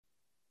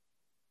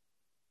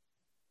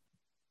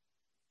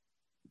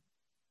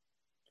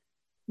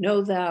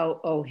Know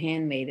thou, O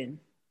handmaiden,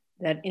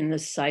 that in the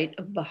sight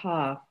of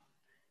Baha,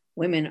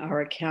 women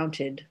are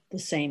accounted the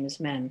same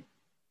as men,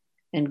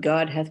 and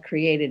God hath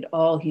created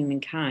all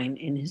humankind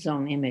in his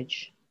own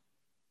image,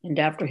 and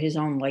after his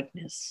own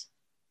likeness.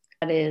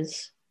 That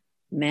is,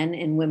 men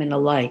and women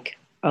alike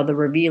are the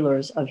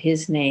revealers of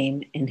his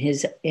name and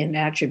his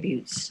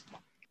attributes,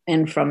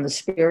 and from the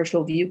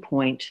spiritual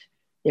viewpoint,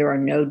 there are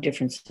no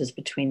differences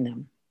between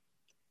them.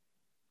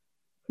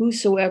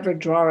 Whosoever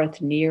draweth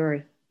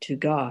near to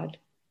God,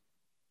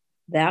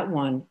 that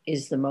one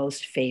is the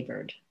most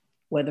favored,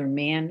 whether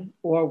man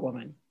or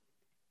woman.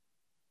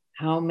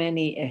 How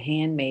many a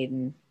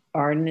handmaiden,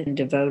 ardent and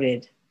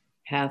devoted,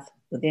 hath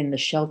within the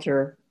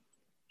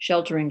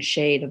sheltering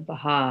shade of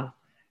Baha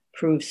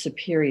proved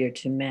superior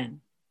to men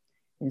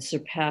and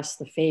surpassed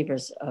the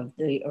favors of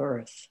the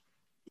earth.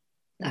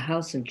 The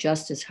house of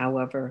justice,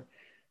 however,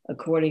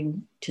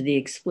 according to the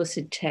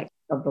explicit text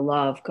of the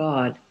law of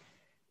God,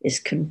 is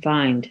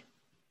confined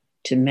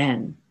to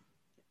men.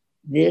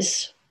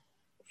 This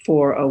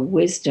for a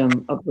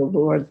wisdom of the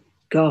Lord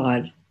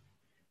God,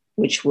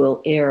 which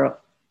will ere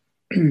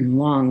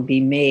long be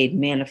made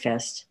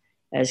manifest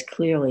as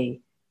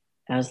clearly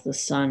as the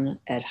sun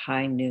at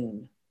high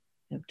noon.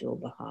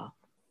 Abdu'l-Baha.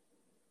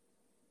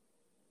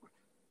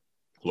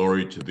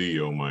 Glory to thee,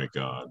 O my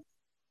God,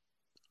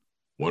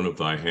 one of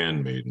thy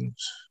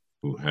handmaidens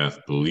who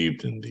hath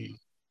believed in thee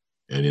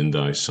and in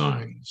thy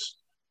signs,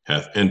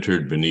 hath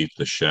entered beneath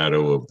the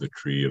shadow of the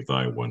tree of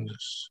thy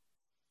oneness.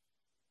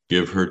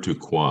 Give her to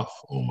quaff,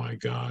 O my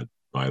God,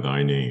 by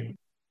thy name,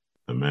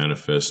 the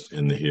manifest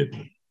and the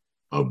hidden,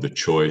 of the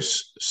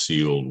choice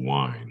sealed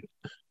wine,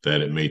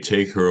 that it may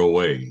take her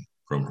away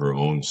from her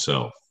own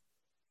self,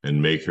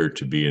 and make her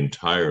to be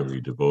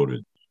entirely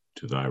devoted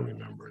to thy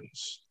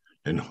remembrance,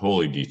 and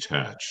wholly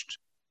detached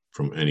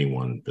from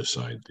anyone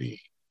beside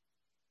thee.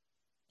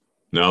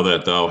 Now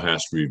that thou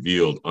hast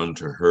revealed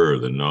unto her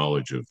the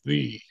knowledge of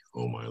thee,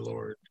 O my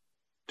Lord,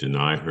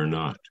 deny her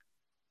not.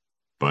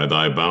 By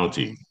thy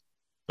bounty,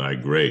 thy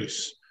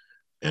grace,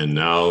 and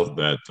now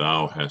that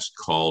thou hast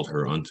called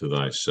her unto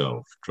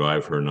thyself,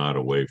 drive her not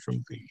away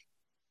from thee.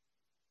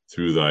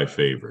 Through thy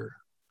favor,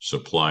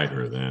 supply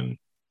her then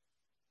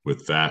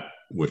with that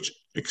which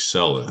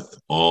excelleth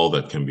all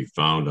that can be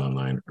found on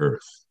thine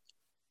earth.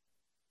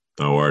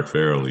 Thou art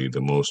verily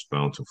the most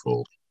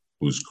bountiful,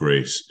 whose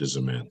grace is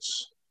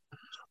immense.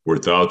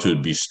 Wert thou to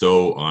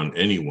bestow on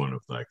any one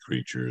of thy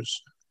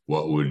creatures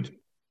what would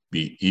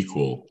be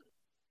equal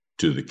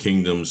to the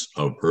kingdoms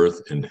of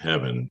earth and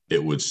heaven,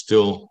 it would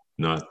still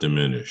not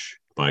diminish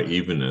by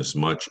even as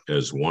much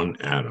as one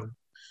atom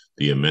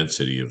the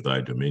immensity of thy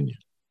dominion.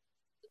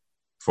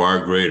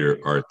 Far greater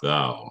art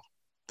thou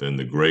than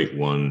the great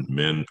one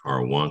men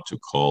are wont to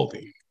call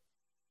thee,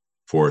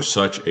 for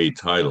such a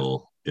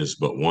title is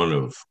but one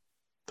of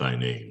thy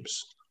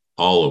names,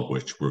 all of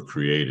which were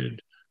created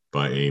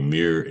by a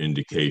mere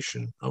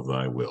indication of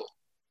thy will.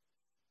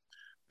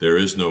 There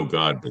is no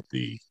God but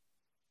thee,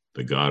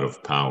 the God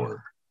of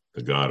power,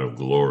 the God of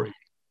glory,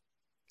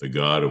 the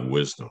God of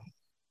wisdom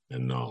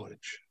and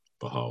knowledge.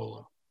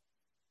 Baha'u'llah.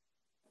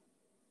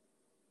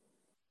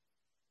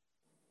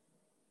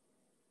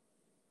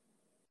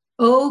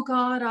 O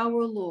God,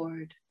 our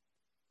Lord,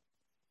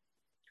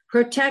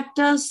 protect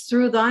us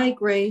through thy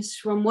grace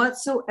from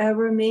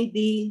whatsoever may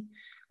be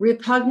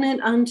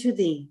repugnant unto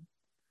thee,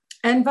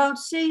 and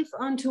vouchsafe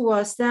unto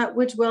us that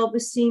which well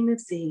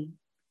beseemeth thee.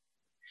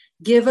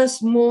 Give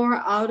us more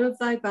out of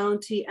thy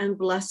bounty and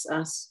bless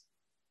us.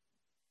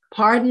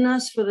 Pardon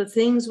us for the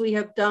things we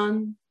have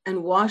done,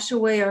 and wash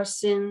away our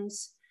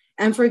sins,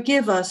 and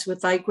forgive us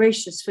with thy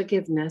gracious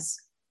forgiveness.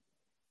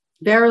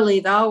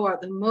 Verily, thou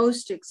art the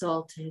most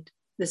exalted,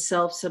 the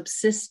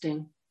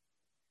self-subsisting.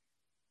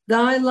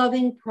 Thy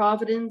loving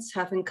providence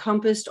hath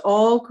encompassed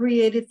all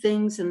created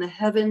things in the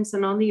heavens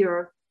and on the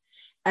earth,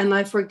 and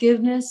thy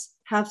forgiveness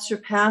hath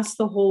surpassed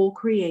the whole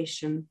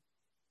creation.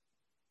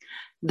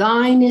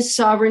 Thine is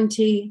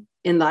sovereignty,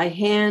 in thy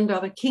hand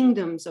are the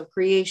kingdoms of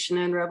creation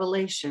and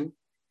revelation.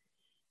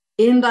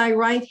 In thy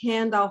right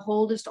hand thou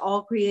holdest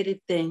all created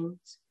things,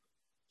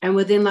 and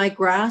within thy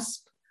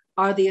grasp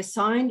are the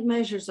assigned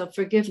measures of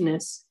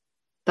forgiveness.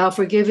 Thou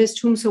forgivest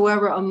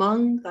whomsoever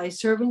among thy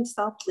servants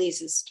thou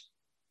pleasest.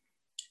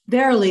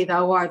 Verily,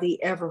 thou art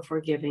the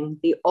ever-forgiving,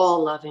 the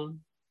all-loving.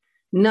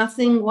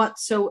 Nothing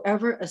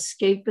whatsoever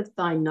escapeth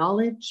thy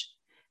knowledge,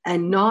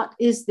 and naught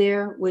is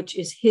there which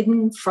is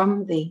hidden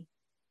from thee.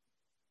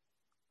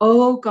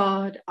 O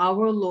God,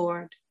 our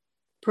Lord,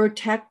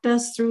 protect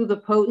us through the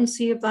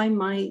potency of thy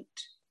might.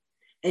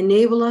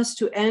 Enable us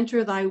to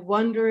enter thy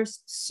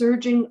wondrous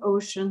surging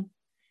ocean,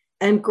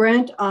 and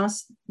grant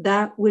us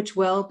that which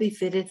well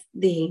befitteth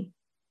thee.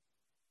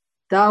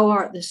 Thou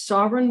art the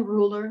sovereign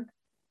ruler,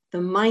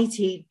 the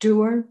mighty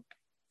doer,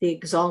 the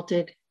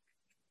exalted,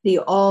 the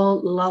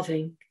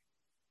all-loving.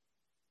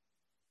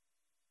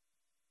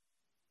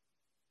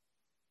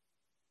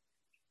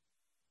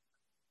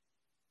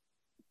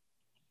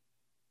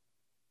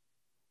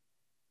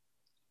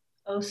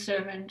 O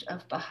servant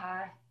of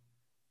Baha,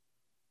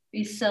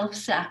 Be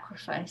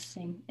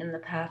self-sacrificing in the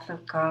path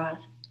of God,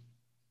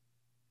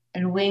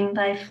 and wing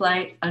thy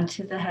flight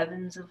unto the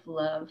heavens of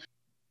love,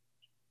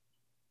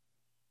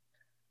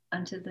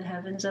 unto the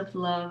heavens of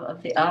love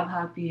of the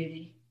Abha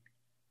beauty.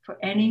 For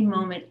any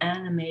moment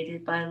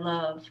animated by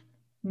love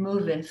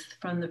moveth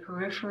from the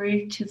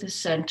periphery to the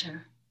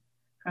center,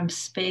 from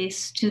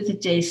space to the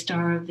day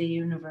star of the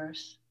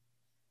universe.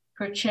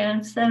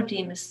 Perchance thou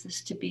deemest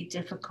this to be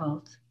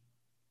difficult,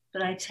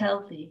 but I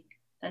tell thee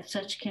that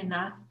such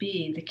cannot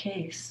be the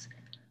case.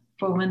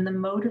 For when the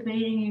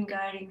motivating and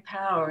guiding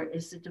power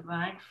is the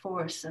divine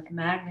force of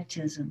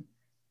magnetism,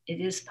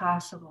 it is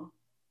possible,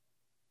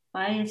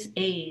 by its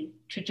aid,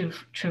 to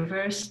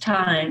traverse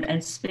time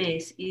and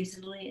space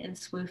easily and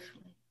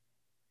swiftly.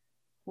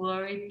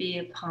 Glory be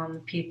upon the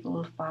people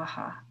of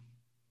Baha,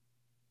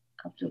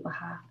 Abdu'l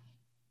Baha.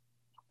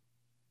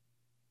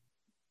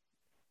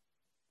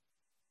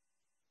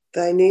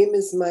 Thy name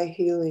is my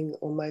healing,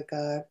 O my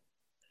God,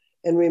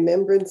 and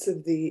remembrance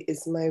of thee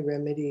is my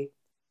remedy.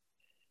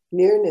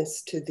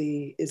 Nearness to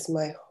thee is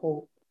my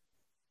hope,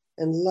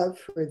 and love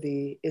for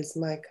thee is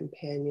my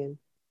companion.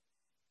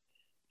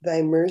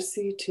 Thy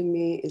mercy to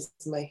me is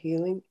my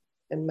healing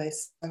and my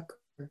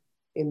succor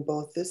in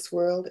both this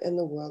world and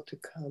the world to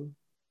come.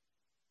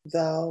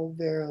 Thou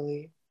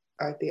verily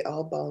art the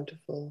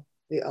all-bountiful,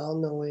 the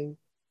all-knowing,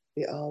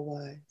 the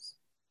all-wise.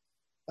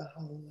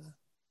 Baha'u'llah.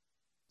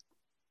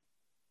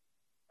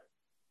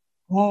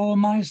 O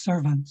my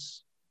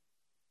servants,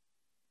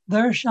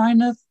 there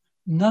shineth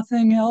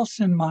nothing else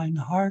in mine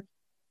heart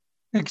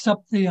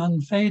except the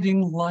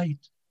unfading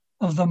light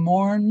of the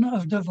morn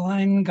of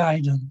divine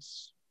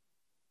guidance.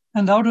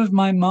 And out of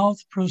my mouth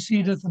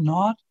proceedeth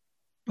naught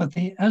but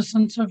the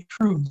essence of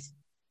truth,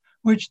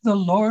 which the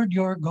Lord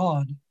your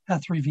God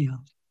hath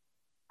revealed.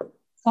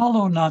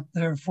 Follow not,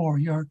 therefore,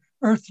 your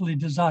earthly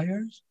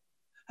desires,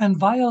 and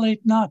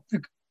violate not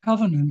the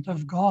covenant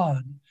of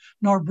God,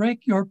 nor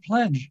break your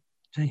pledge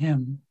to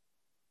him.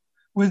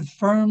 With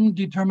firm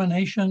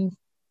determination,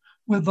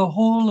 with the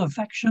whole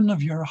affection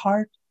of your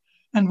heart,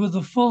 and with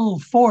the full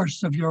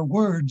force of your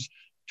words,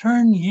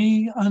 turn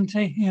ye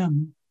unto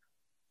him,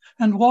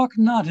 and walk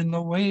not in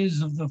the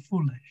ways of the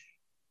foolish.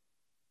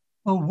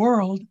 The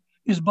world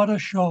is but a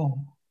show,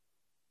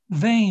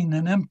 vain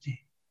and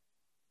empty,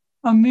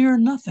 a mere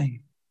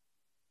nothing,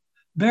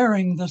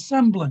 bearing the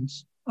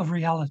semblance of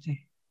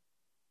reality.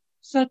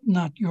 Set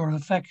not your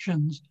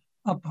affections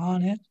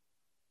upon it.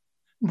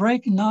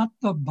 Break not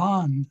the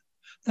bond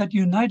that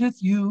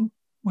uniteth you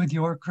with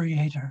your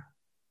Creator,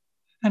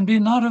 and be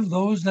not of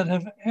those that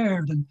have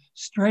erred and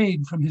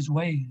strayed from his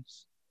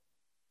ways.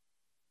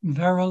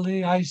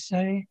 Verily I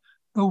say,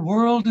 the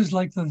world is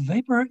like the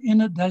vapor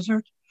in a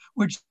desert,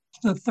 which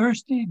the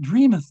thirsty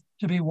dreameth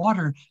to be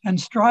water, and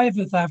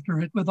striveth after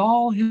it with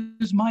all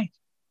his might,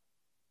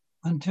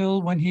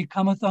 until when he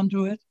cometh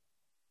unto it,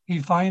 he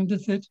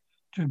findeth it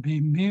to be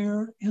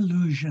mere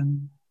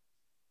illusion.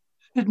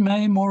 It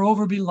may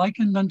moreover be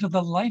likened unto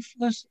the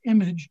lifeless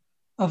image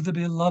of the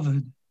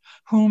beloved,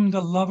 whom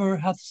the lover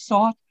hath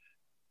sought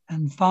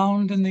and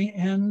found in the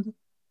end,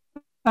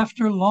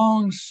 after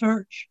long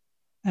search,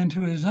 and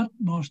to his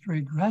utmost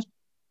regret,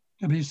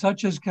 to be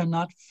such as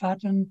cannot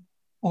fatten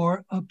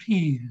or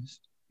appease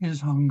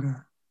his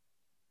hunger.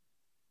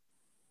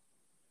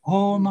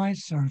 O my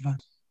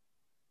servant,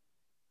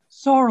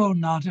 sorrow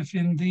not if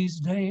in these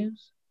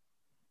days,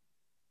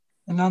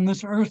 and on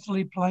this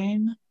earthly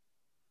plane,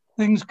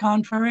 things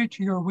contrary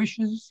to your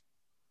wishes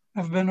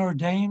have been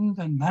ordained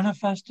and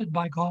manifested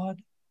by God,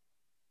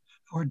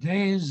 for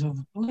days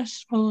of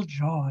blissful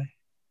joy,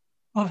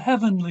 of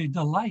heavenly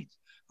delight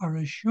are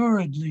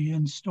assuredly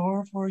in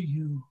store for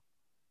you.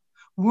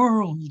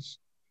 Worlds,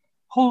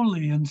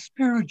 holy and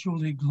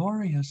spiritually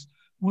glorious,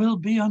 will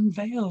be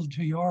unveiled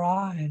to your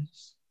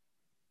eyes.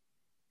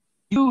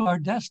 You are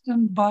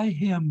destined by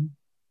him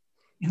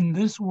in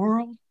this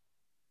world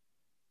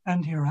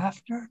and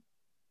hereafter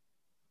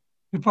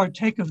to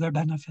partake of their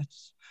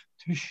benefits,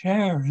 to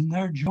share in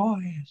their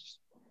joys,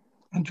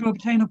 and to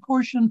obtain a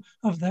portion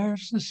of their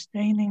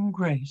sustaining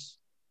grace.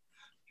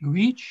 To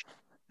each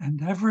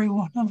and every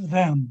one of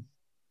them,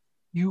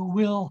 you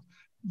will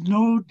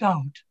no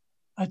doubt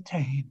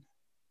attain.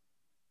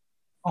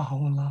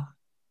 Baha'u'llah.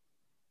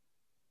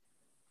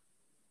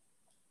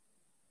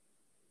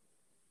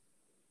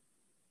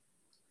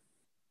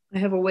 I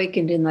have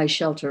awakened in thy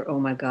shelter, O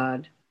my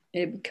God.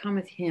 It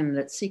becometh him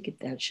that seeketh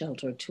that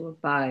shelter to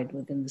abide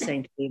within the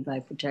sanctity of thy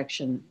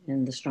protection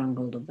and the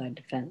stronghold of thy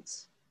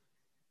defense.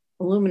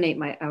 Illuminate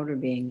my outer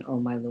being, O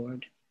my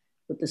Lord,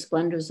 with the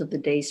splendors of the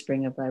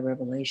dayspring of thy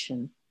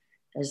revelation,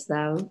 as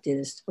thou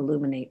didst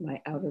illuminate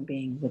my outer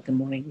being with the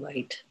morning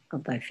light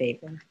of thy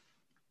favor.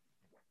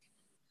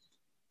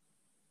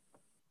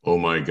 O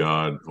my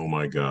God,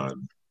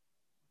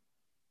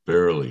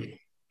 verily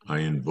I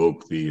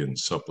invoke thee and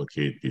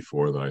supplicate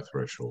before thy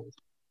threshold,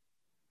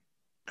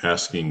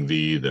 asking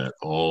thee that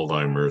all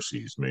thy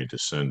mercies may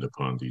descend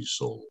upon these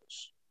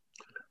souls.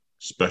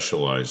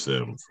 Specialize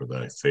them for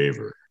thy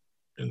favor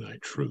and thy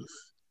truth.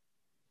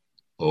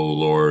 O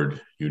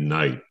Lord,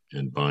 unite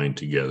and bind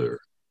together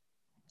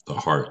the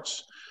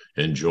hearts,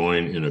 and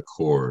join in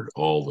accord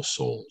all the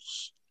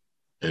souls,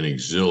 and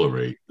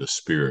exhilarate the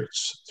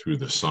spirits through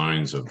the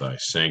signs of thy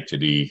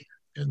sanctity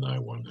and thy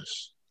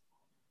oneness.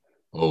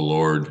 O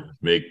Lord,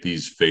 make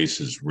these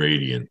faces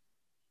radiant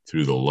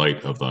through the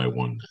light of thy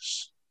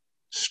oneness.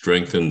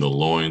 Strengthen the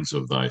loins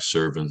of thy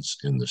servants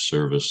in the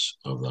service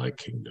of thy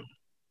kingdom.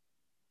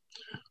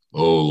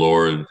 O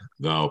Lord,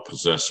 thou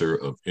possessor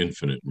of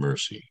infinite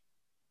mercy,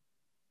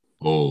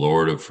 O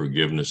Lord of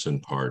forgiveness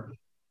and pardon,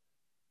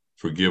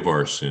 forgive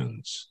our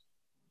sins,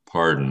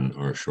 pardon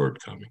our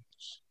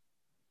shortcomings,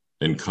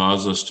 and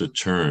cause us to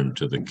turn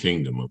to the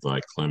kingdom of thy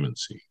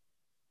clemency,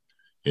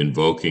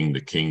 invoking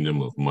the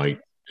kingdom of might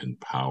and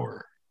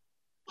power,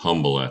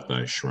 humble at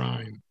thy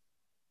shrine,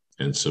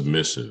 and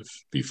submissive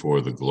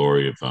before the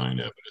glory of thine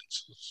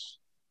evidences.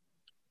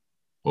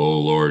 O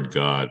Lord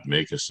God,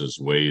 make us as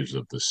waves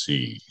of the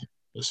sea,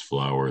 as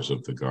flowers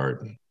of the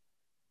garden,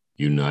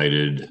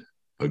 united,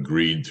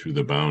 agreed through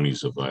the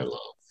bounties of thy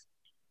love.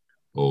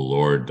 O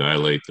Lord,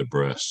 dilate the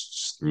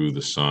breasts through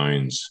the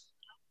signs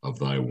of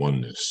thy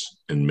oneness,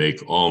 and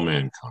make all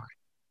mankind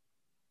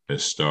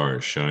as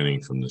stars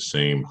shining from the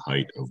same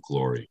height of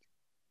glory,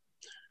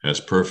 as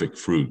perfect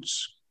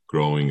fruits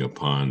growing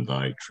upon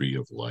thy tree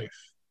of life.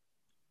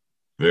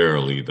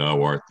 Verily,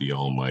 thou art the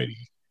Almighty,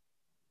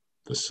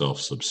 the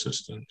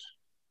self-subsistent,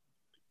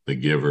 the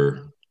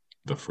giver,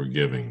 the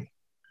forgiving,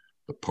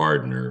 the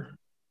pardoner,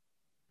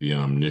 the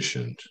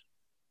omniscient,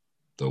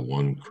 the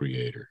one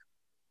creator.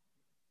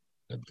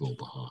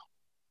 Abdu'l-Baha.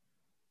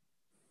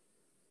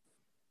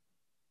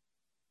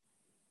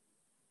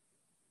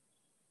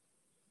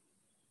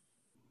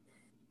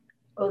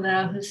 O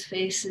thou whose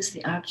face is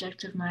the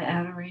object of my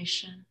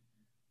adoration,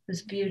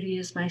 whose beauty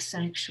is my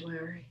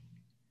sanctuary,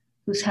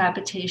 whose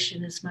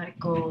habitation is my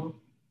goal,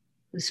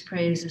 whose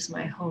praise is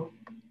my hope,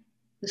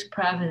 whose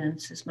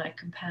providence is my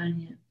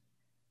companion,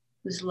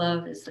 whose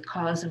love is the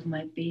cause of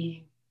my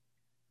being,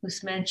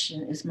 whose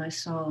mention is my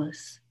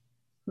solace,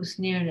 whose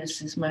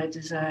nearness is my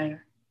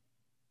desire,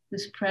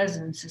 whose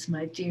presence is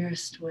my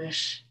dearest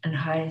wish and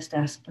highest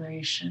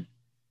aspiration.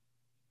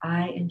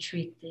 I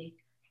entreat thee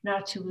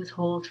not to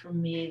withhold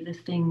from me the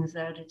things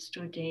thou didst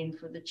ordain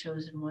for the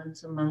chosen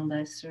ones among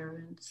thy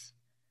servants.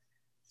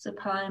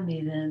 Supply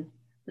me then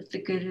with the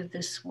good of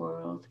this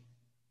world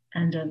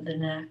and of the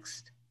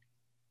next.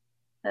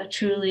 Thou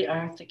truly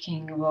art the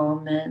King of all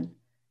men.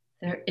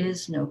 There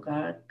is no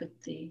God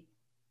but thee,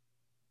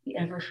 the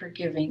ever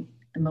forgiving,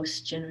 the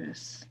most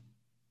generous.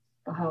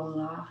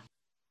 Baha'u'llah.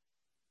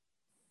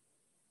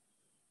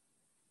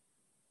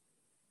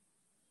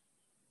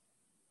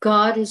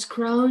 God has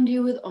crowned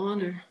you with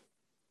honor,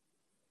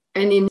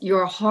 and in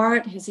your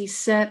heart has he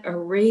set a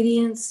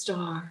radiant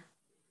star.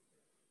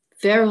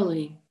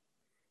 Verily,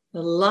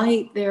 the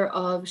light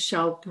thereof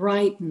shall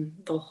brighten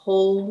the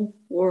whole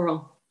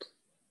world.